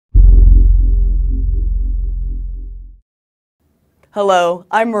Hello,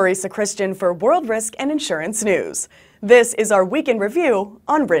 I'm Marisa Christian for World Risk and Insurance News. This is our weekend review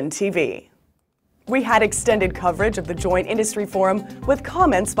on RIN TV. We had extended coverage of the Joint Industry Forum with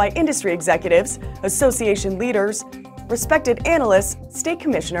comments by industry executives, association leaders, respected analysts, state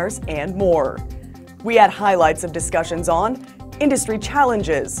commissioners, and more. We had highlights of discussions on industry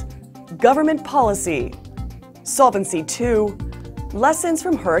challenges, government policy, Solvency II, lessons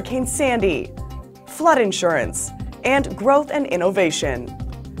from Hurricane Sandy, flood insurance, and growth and innovation.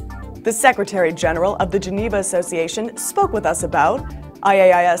 The Secretary General of the Geneva Association spoke with us about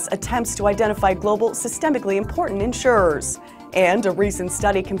IAIS attempts to identify global systemically important insurers and a recent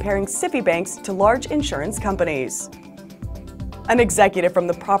study comparing SIFI banks to large insurance companies. An executive from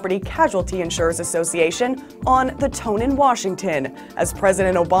the Property Casualty Insurers Association on the tone in Washington as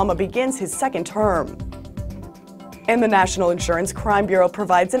President Obama begins his second term. And the National Insurance Crime Bureau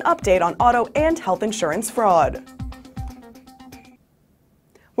provides an update on auto and health insurance fraud.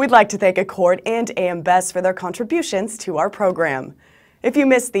 We'd like to thank Accord and AM Best for their contributions to our program. If you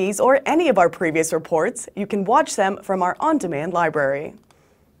missed these or any of our previous reports, you can watch them from our on-demand library.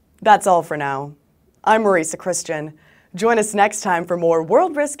 That's all for now. I'm Marisa Christian. Join us next time for more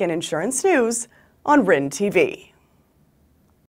World Risk and Insurance News on RIN TV.